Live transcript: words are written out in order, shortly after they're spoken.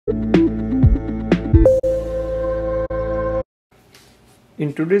In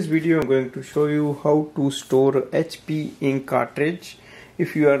today's video I'm going to show you how to store HP ink cartridge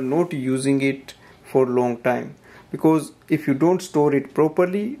if you are not using it for a long time, because if you don't store it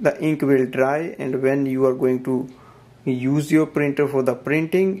properly the ink will dry, and when you are going to use your printer for the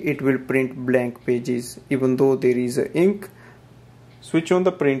printing it will print blank pages even though there is ink. Switch on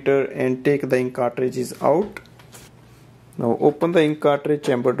the printer and take the ink cartridges out. Now open the ink cartridge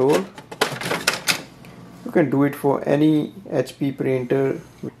chamber door. You can do it for any HP printer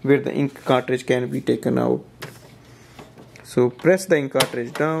where the ink cartridge can be taken out. So press the ink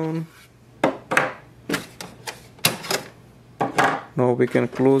cartridge down. Now we can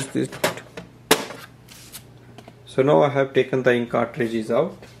close this. So now I have taken the ink cartridges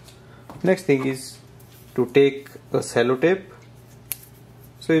out. Next thing is to take a sellotape.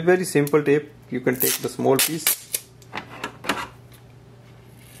 So it's very simple tape. You can take the small piece.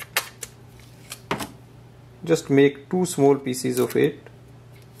 Just make two small pieces of it.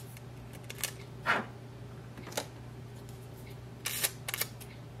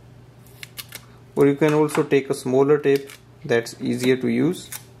 Or you can also take a smaller tape, that's easier to use.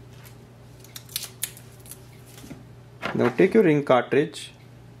 Now take your ink cartridge.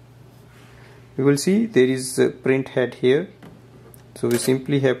 You will see there is a print head here. So we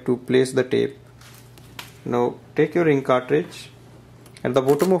simply have to place the tape. Now take your ink cartridge. At the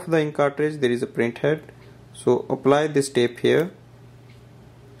bottom of the ink cartridge there is a print head. So apply this tape here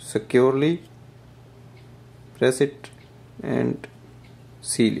securely, press it and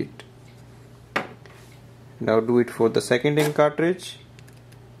seal it. Now do it for the second ink cartridge.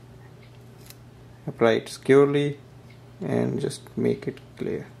 Apply it securely and just make it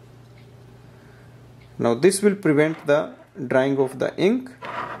clear. Now this will prevent the drying of the ink.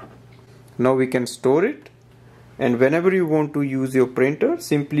 Now we can store it, and whenever you want to use your printer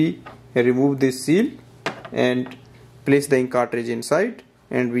simply remove this seal and place the ink cartridge inside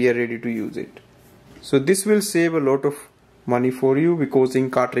and we are ready to use it. So this will save a lot of money for you, because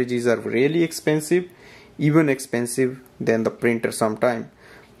ink cartridges are really expensive, even expensive than the printer sometime.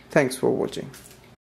 Thanks for watching.